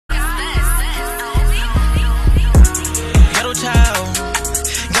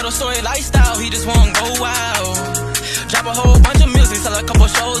just won't go wild. Drop a whole bunch of music, sell a couple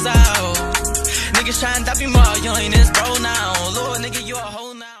shows out. Niggas trying to be more, you ain't this bro now. Lord, nigga, you a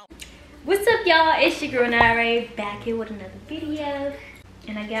hoe now. What's up, y'all? It's your girl Nara, back here with another video.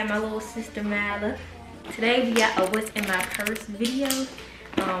 And I got my little sister Mala. Today we got a what's in my purse video.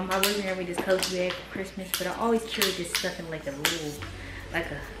 I wasn't gonna read this coach bag for Christmas, but I always carry this stuff in like a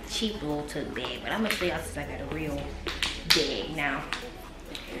cheap little tote bag. But I'm gonna show y'all since I got a real bag now.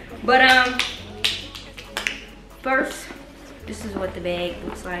 But first, this is what the bag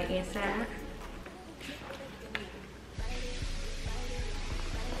looks like inside.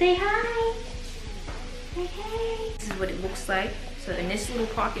 Say hi. Hey, hey. This is what it looks like. So in this little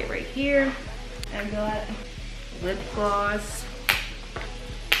pocket right here, I got lip gloss.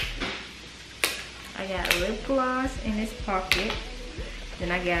 I got lip gloss in this pocket.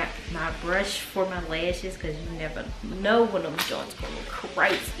 Then I got my brush for my lashes, because you never know when them joints gonna look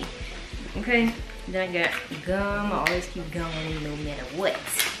crazy. Okay. Then I got gum. I always keep gum on me no matter what.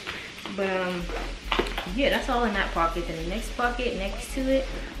 But yeah, that's all in that pocket. Then the next pocket next to it,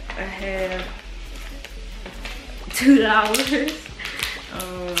 I have $2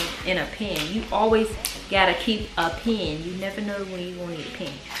 and a pen. You always gotta keep a pen. You never know when you gonna need a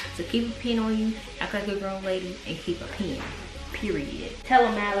pen. So keep a pen on you, act like a grown lady, and keep a pen. Period. Tell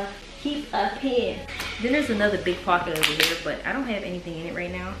them, Mala, keep a pen. Then there's another big pocket over here, but I don't have anything in it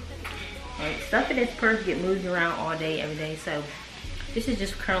right now. Like, stuff in this purse get moved around all day, every day. So this is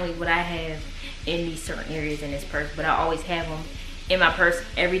just currently what I have in these certain areas in this purse. But I always have them in my purse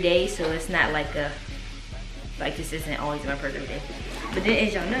every day, so it's not like this isn't always in my purse every day. But then,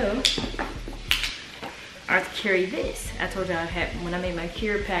 as y'all know, I have to carry this. I told y'all when I made my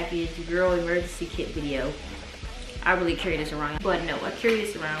care package girl emergency kit video, I really carry this around. But no, I carry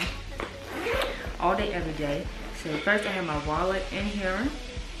this around all day, every day. So first I have my wallet in here.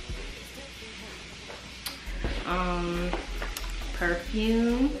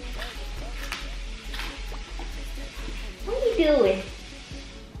 Perfume. What are you doing?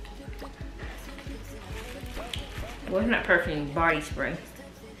 Well, it's not perfume, body spray.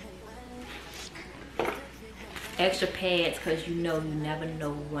 Extra pads, because you never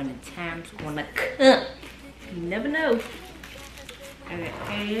know when the time's gonna come. You never know. I got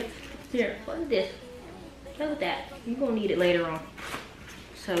pads. Here, look at this. Look at that. You're gonna need it later on.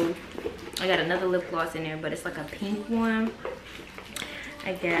 So, I got another lip gloss in there, but it's like a pink one.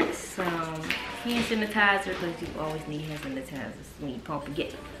 I got some hand sanitizer, because you always need hand sanitizer when you can't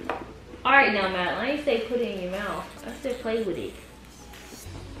forget. Alright now, Matt, I ain't say put it in your mouth. I said play with it.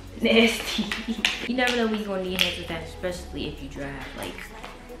 Nasty. You never know when you're gonna need hand sanitizer, especially if you drive, like,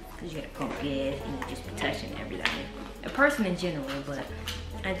 because you gotta pump gas and you just be touching everything. A person in general, but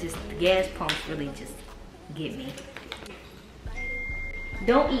the gas pumps really just get me.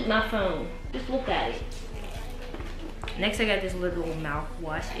 Don't eat my phone. Just look at it. Next, I got this little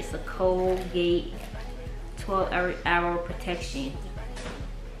mouthwash. It's a Colgate 12-hour protection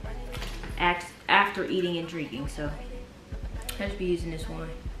after eating and drinking. So I just be using this one.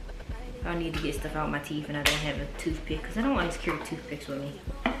 I need to get stuff out of my teeth and I don't have a toothpick, because I don't always carry toothpicks with me.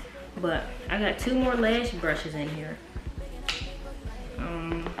 But I got 2 more lash brushes in here.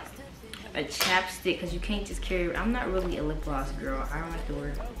 A chapstick, because you can't just carry. I'm not really a lip gloss girl. I don't have to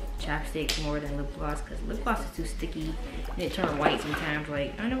wear chapstick more than lip gloss, because lip gloss is too sticky and it turns white sometimes.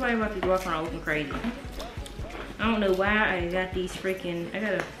 Like, I don't know why I'm about to be walking around looking crazy. I don't know why I got these freaking. I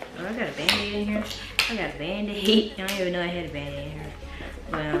got a band-aid in here. I got a band-aid. I don't even know I had a band-aid in here.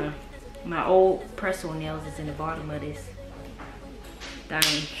 But my old press-on nails is in the bottom of this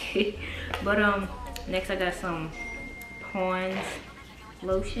thing. But next I got some Pond's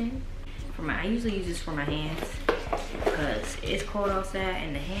lotion. I usually use this for my hands, because it's cold outside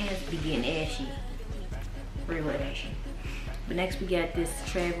and the hands be getting ashy. Real ashy. But next we got this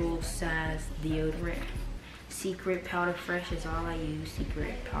travel size deodorant. Secret Powder Fresh is all I use.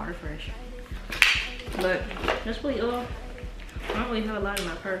 Secret Powder Fresh. But that's really all. I don't really have a lot in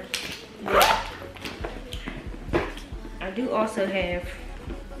my purse. But I do also have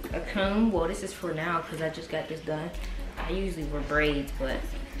a comb. Well, this is for now because I just got this done. I usually wear braids, but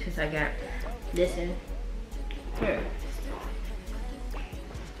since I got this in here,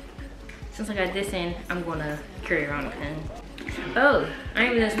 I'm gonna carry around a comb. Oh, I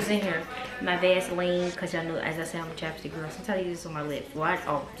didn't even know this was in here. My Vaseline, because y'all know, as I said, I'm a chapstick girl. Sometimes I use this on my lips.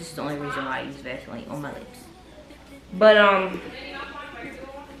 Oh, this is the only reason why I use Vaseline on my lips. But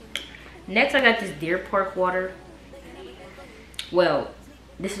next I got this Deer Park water. Well,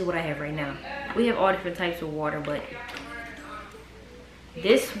 this is what I have right now. We have all different types of water, but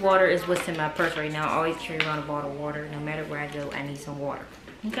this water is what's in my purse right now. I always carry around a bottle of water. No matter where I go, I need some water.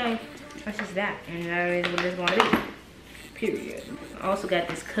 Okay, That's just that, and that is what it's gonna be. Period. I also got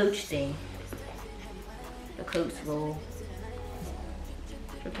this Coach thing. The Coach roll.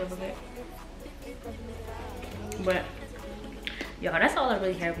 But y'all, that's all I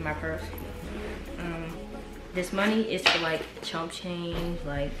really have in my purse. This money is for like chump change.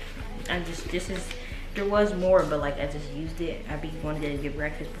 Like there was more, but like I just used it. I be wanting to get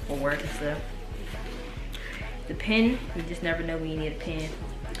breakfast before work and stuff. The pen, you just never know when you need a pen.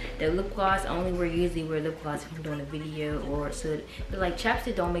 The lip gloss, I only usually wear lip gloss if I'm doing a video or so. But like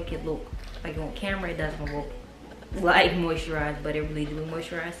chapstick don't make it look like on camera. It doesn't look like moisturized, but it really do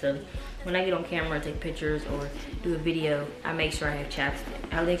moisturize. So when I get on camera and take pictures or do a video, I make sure I have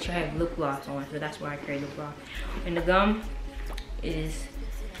chapstick. I make sure I have lip gloss on, so that's why I carry lip gloss. And the gum is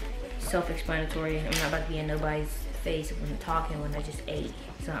self-explanatory. I'm not about to be in nobody's face when I'm talking when I just ate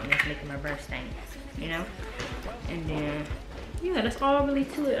something that's making my breath stink, you know? And then, yeah, that's all really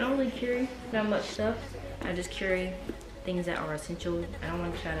to it. I don't really carry that much stuff. I just carry things that are essential. I don't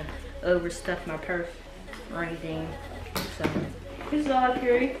want to try to overstuff my purse or anything. So, this is all I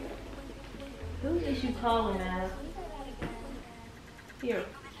carry. Who is you calling, man? Here.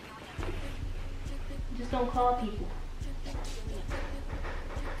 Just don't call people.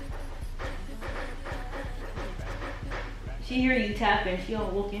 She hear you tapping. She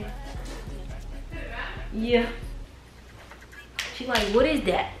all looking. Yeah. She like, what is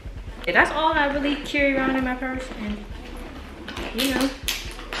that? Yeah, that's all I really carry around in my purse. And, you know,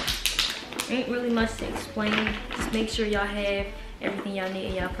 ain't really much to explain. Just make sure y'all have everything y'all need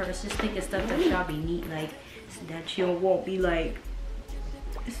in y'all purse. Just think of stuff that y'all be neat, like, so that you won't be like,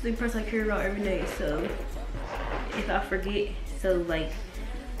 this is the purse I carry around every day. So, if I forget, so like,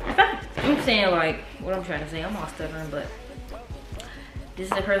 I'm saying like, what I'm trying to say, I'm all stubborn, but this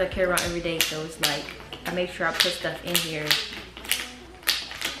is the purse I carry around every day. So it's like, I make sure I put stuff in here.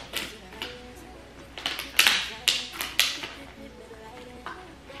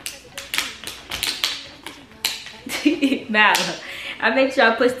 I make sure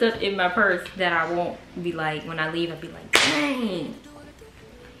I put stuff in my purse that I won't be like, when I leave, I'll be like, dang,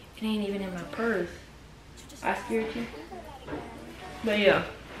 it ain't even in my purse. I scared you. But yeah,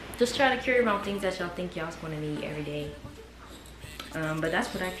 just try to carry around things that y'all think y'all's gonna need every day. But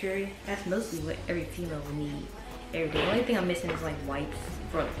that's what I carry. That's mostly what every female will need every day. The only thing I'm missing is like wipes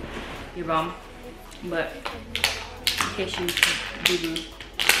for your bum. But in case you boo-boo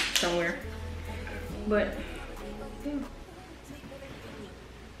somewhere. But yeah.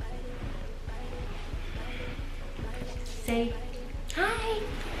 Say hi.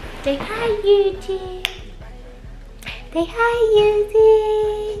 Say hi, YouTube. Say hi,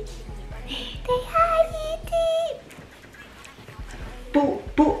 YouTube. Say hi, YouTube. Boo,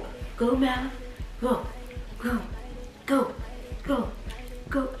 boo. Go, Mal. Go, go, go, go,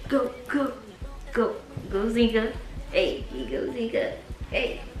 go, go, go, go. Go, Zinka. Hey, you go, Zinka.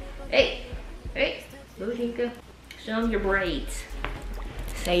 Hey, hey, hey. Go, Zinka. Show them your braids.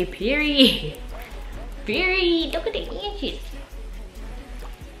 Say period. Period. Look at the inches.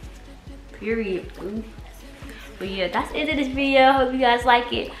 Period. Ooh. But yeah, that's the end of this video. Hope you guys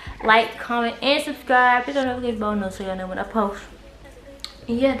like it. Like, comment, and subscribe. Hit the notification bell so y'all know when I post.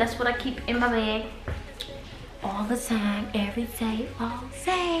 And yeah, that's what I keep in my bag all the time, every day, all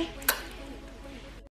day.